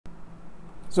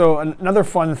So another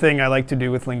fun thing I like to do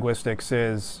with linguistics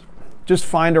is just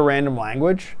find a random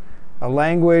language, a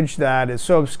language that is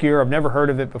so obscure, I've never heard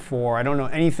of it before, I don't know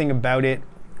anything about it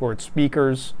or its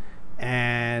speakers,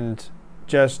 and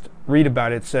just read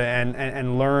about it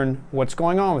and learn what's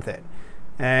going on with it.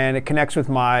 And it connects with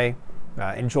my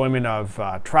enjoyment of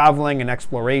traveling and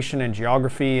exploration and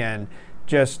geography and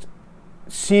just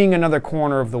seeing another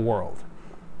corner of the world.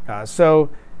 So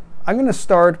I'm going to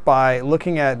start by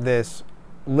looking at this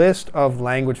list of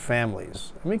language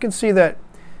families. And we can see that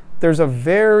there's a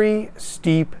very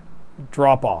steep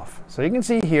drop-off. So you can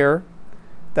see here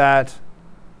that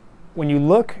when you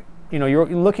look, you're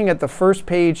looking at the first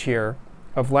page here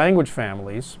of language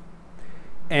families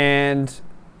and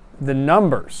the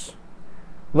numbers.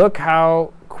 Look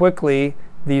how quickly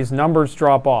these numbers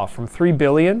drop off from 3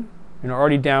 billion,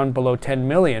 already down below 10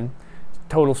 million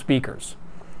total speakers.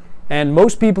 And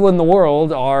most people in the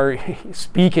world are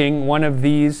speaking one of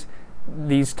these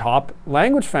top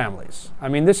language families. I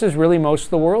mean, this is really most of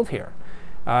the world here.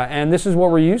 And this is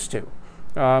what we're used to.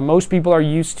 Most people are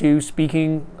used to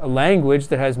speaking a language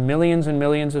that has millions and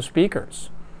millions of speakers.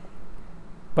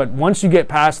 But once you get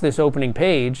past this opening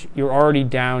page, you're already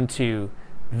down to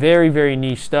very, very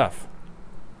niche stuff.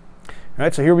 All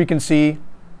right, so here we can see,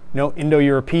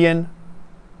 Indo-European,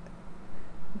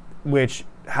 which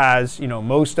has,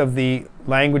 most of the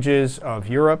languages of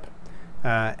Europe,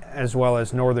 as well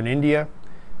as northern India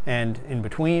and in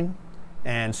between,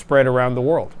 and spread around the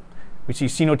world. We see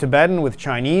Sino-Tibetan with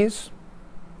Chinese.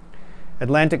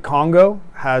 Atlantic Congo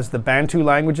has the Bantu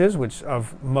languages, which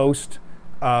of most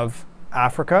of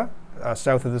Africa,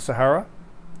 south of the Sahara.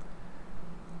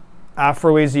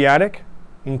 Afroasiatic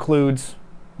includes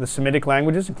the Semitic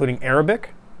languages, including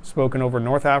Arabic, spoken over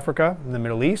North Africa and the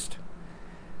Middle East.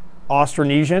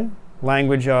 Austronesian,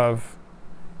 language of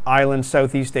island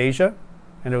Southeast Asia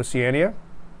and Oceania.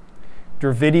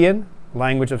 Dravidian,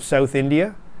 language of South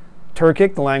India.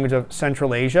 Turkic, the language of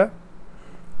Central Asia.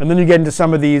 And then you get into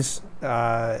some of these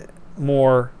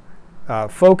more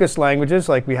focused languages,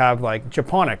 like we have like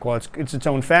Japonic. Well, it's its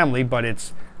own family, but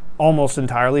it's almost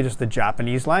entirely just the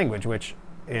Japanese language, which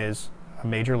is a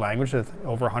major language with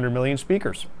over 100 million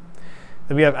speakers.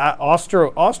 Then we have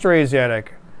Austroasiatic.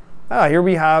 Here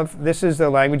we have, this is the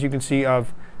language you can see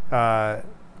of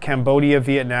Cambodia,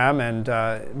 Vietnam, and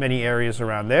many areas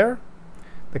around there.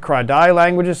 The Kra-Dai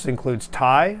languages includes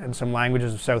Thai and some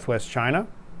languages of southwest China.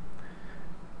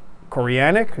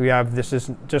 Koreanic, we have, this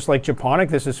is just like Japonic,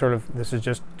 this is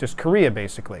just Korea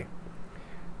basically.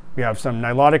 We have some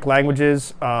Nilotic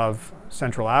languages of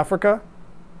Central Africa,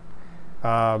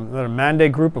 the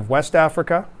Mande group of West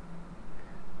Africa,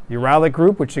 Uralic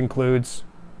group, which includes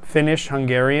Finnish,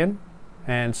 Hungarian,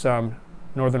 and some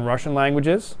Northern Russian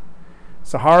languages.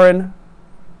 Saharan,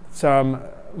 some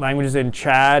languages in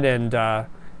Chad and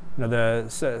the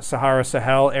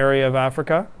Sahara-Sahel area of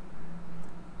Africa.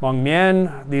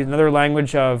 Hmong-Mien, another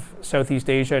language of Southeast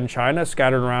Asia and China,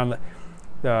 scattered around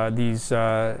these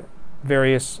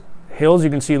various hills. You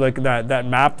can see like that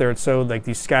map there. It's so like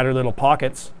these scattered little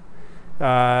pockets.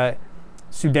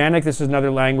 Sudanic, this is another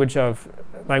language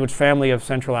family of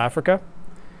Central Africa.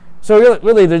 So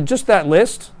really, just that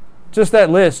list,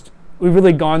 we've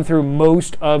really gone through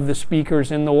most of the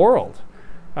speakers in the world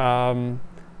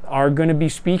are going to be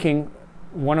speaking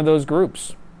one of those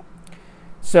groups.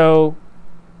 So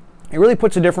it really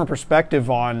puts a different perspective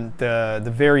on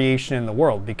the variation in the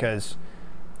world, because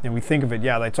we think of it,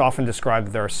 it's often described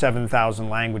that there are 7,000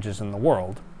 languages in the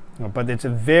world, but it's a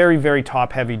very, very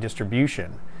top-heavy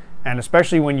distribution. And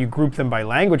especially when you group them by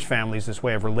language families this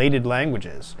way of related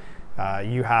languages,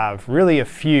 you have really a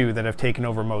few that have taken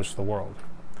over most of the world.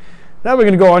 Now we're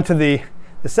going to go on to the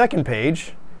second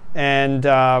page, and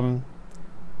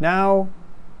now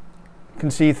you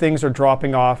can see things are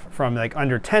dropping off from like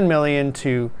under 10 million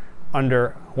to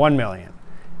under 1 million.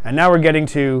 And now we're getting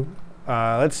to,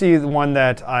 let's see the one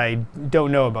that I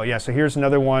don't know about. So here's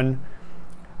another one.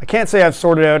 I can't say I've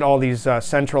sorted out all these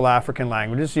Central African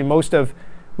languages. See, most of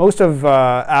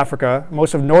Africa,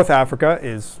 most of North Africa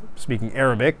is speaking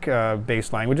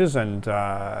Arabic-based languages, and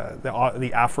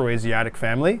the Afroasiatic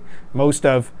family. Most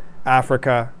of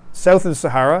Africa south of the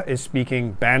Sahara is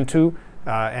speaking Bantu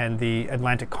and the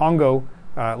Atlantic Congo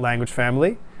language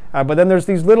family. But then there's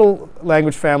these little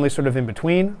language families sort of in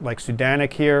between, like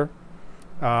Sudanic here.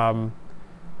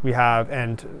 We have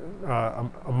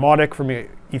Amharic from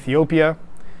Ethiopia,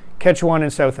 Quechuan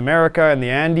in South America and the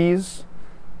Andes,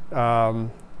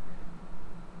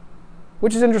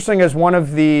 which is interesting as one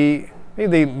of the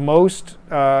most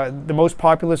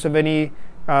populous of any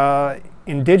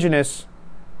indigenous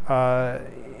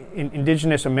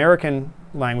American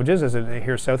languages, as in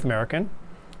here South American.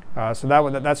 So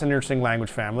that's an interesting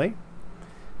language family.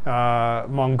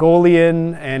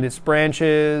 Mongolian and its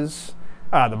branches.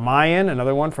 The Mayan,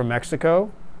 another one from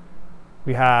Mexico.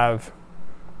 We have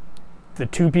the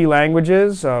Tupi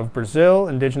languages of Brazil,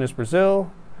 indigenous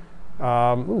Brazil.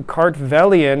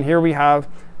 Kartvelian, here we have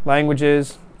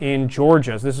languages in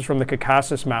Georgia. So this is from the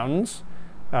Caucasus Mountains.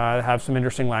 Have some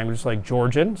interesting languages like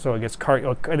Georgian. So I guess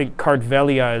I think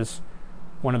Kartvelia is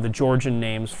one of the Georgian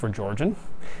names for Georgian.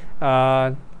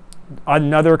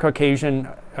 Another Caucasian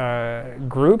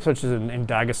group, such as in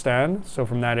Dagestan, so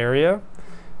from that area.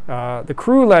 The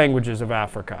Kru languages of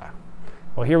Africa.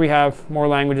 Well, here we have more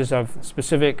languages of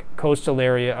specific coastal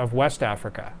area of West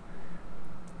Africa.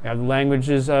 We have the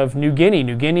languages of New Guinea.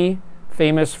 New Guinea,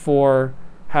 famous for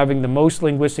having the most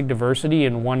linguistic diversity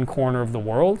in one corner of the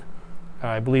world.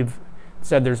 I believe it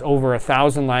said there's over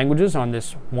 1,000 languages on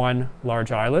this one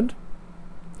large island.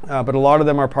 But a lot of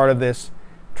them are part of this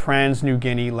Trans-New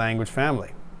Guinea language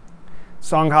family.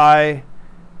 Songhai,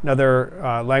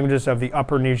 another languages of the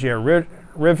upper Niger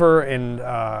River in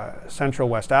central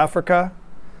West Africa.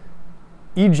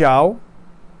 Ijao,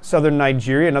 southern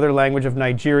Nigeria, another language of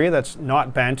Nigeria that's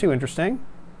not Bantu, interesting.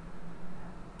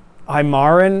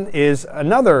 Aymaran is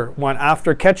another one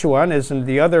after Quechuan, is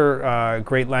the other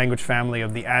great language family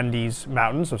of the Andes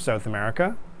Mountains of South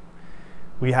America.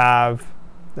 We have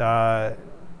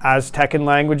Aztecan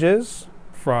languages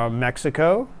from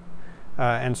Mexico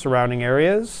and surrounding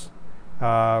areas.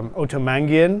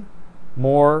 Otomanguean,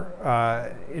 more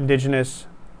indigenous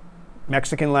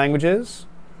Mexican languages.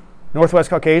 Northwest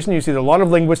Caucasian, you see a lot of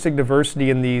linguistic diversity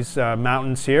in these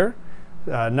mountains here.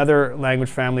 Another language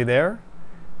family there.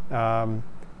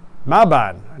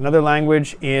 Maban, another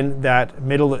language in that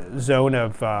middle zone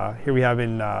of, here we have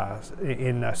in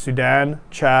Sudan,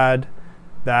 Chad,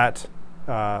 that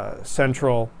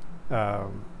central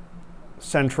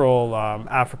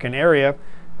African area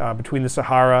between the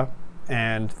Sahara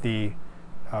and the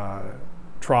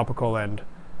tropical and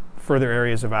further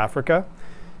areas of Africa.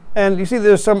 And you see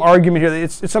there's some argument here that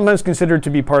it's sometimes considered to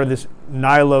be part of this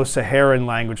Nilo-Saharan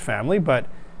language family, but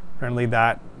apparently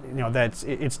that,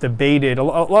 it's debated. A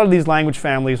lot of these language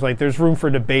families, like there's room for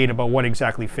debate about what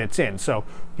exactly fits in. So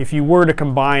if you were to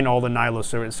combine all the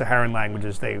Nilo-Saharan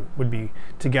languages, they would be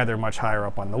together much higher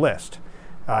up on the list.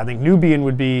 I think Nubian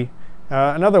would be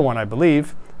another one, I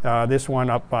believe. This one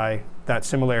up by that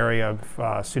similar area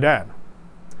of Sudan.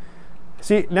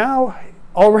 See, now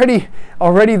already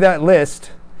that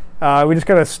list, we just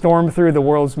kind of stormed through the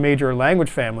world's major language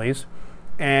families,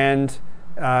 and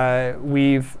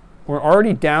we're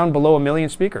already down below 1 million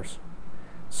speakers.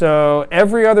 So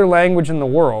every other language in the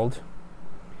world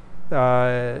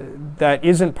that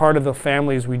isn't part of the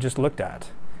families we just looked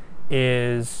at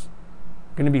is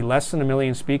going to be less than 1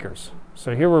 million speakers.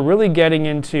 So here we're really getting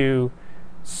into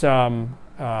some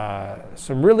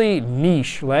really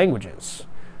niche languages.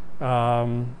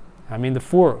 I mean, the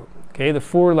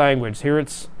Fur language, here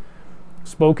it's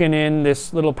spoken in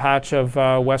this little patch of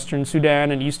western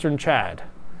Sudan and eastern Chad.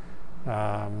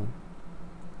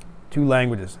 2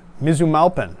 languages.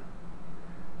 Mizumalpan.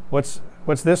 What's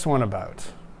this one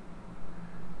about?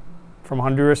 From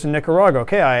Honduras and Nicaragua.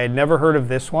 Okay, I had never heard of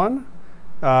this one.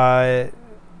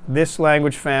 This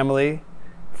language family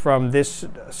from this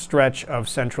stretch of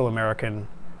Central American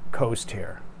coast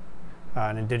here.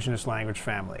 An indigenous language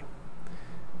family.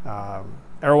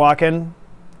 Arawakan,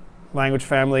 language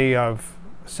family of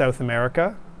South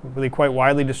America, really quite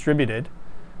widely distributed.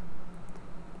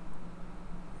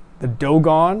 The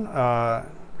Dogon,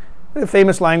 the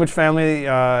famous language family,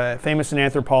 famous in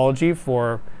anthropology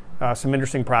for some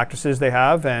interesting practices they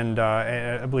have, and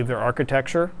I believe their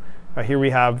architecture. Here we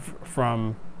have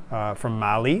from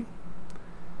Mali.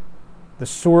 The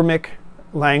Surmic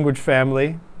language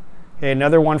family. Okay,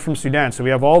 another one from Sudan. So we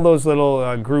have all those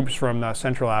little groups from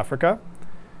Central Africa.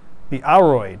 The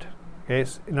Aroid, okay,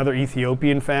 another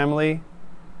Ethiopian family.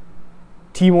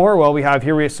 Timor, well, we have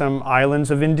some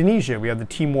islands of Indonesia. We have the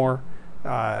Timor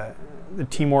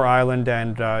Island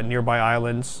and nearby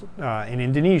islands in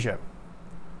Indonesia.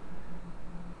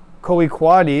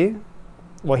 Koikwadi,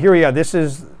 well, here this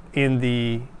is in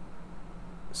the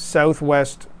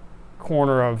southwest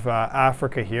corner of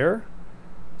Africa here.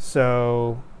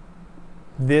 So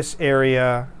this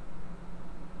area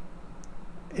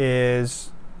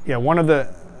is, one of the,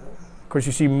 of course,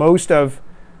 you see most of,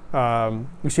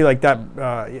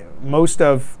 most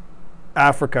of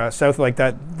Africa, south like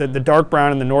that, the dark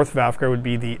brown in the north of Africa would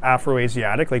be the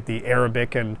Afro-Asiatic, like the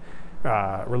Arabic and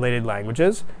related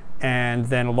languages. And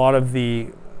then a lot of the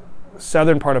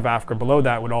southern part of Africa below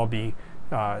that would all be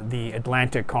the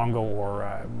Atlantic Congo,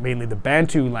 or mainly the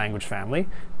Bantu language family.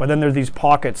 But then there are these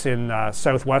pockets in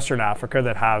southwestern Africa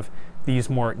that have these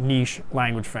more niche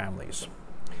language families.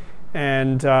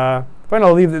 And but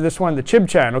I'll leave this one, the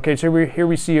Chibchan. Okay, so here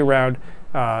we see around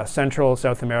Central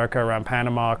South America, around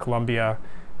Panama, Colombia,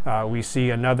 we see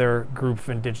another group of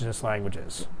indigenous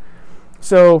languages.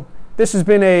 So this has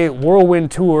been a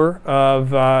whirlwind tour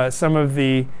of some of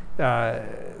the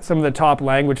top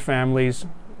language families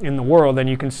in the world, and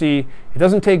you can see it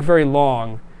doesn't take very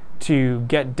long to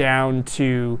get down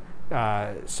to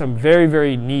some very,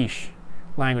 very niche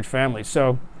language families.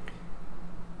 So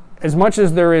as much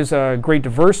as there is a great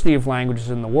diversity of languages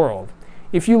in the world,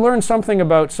 if you learn something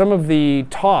about some of the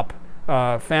top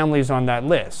families on that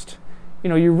list,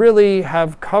 you really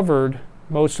have covered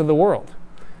most of the world.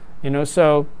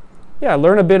 So yeah,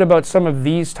 learn a bit about some of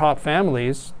these top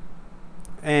families,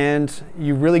 and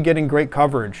you're really getting great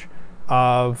coverage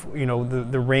of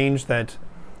the range that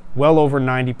well over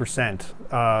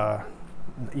 90%,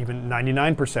 even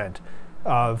 99%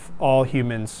 of all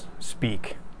humans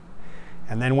speak.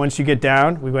 And then once you get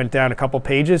down, we went down a couple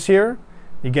pages here,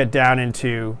 you get down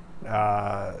into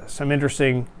some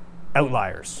interesting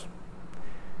outliers.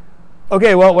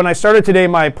 Okay, well, when I started today,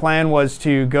 my plan was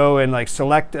to go and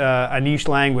select a niche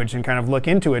language and kind of look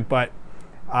into it, but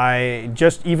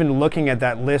just even looking at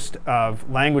that list of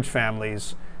language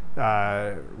families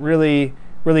really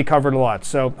covered a lot.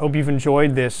 So hope you've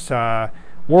enjoyed this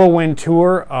whirlwind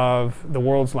tour of the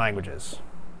world's languages.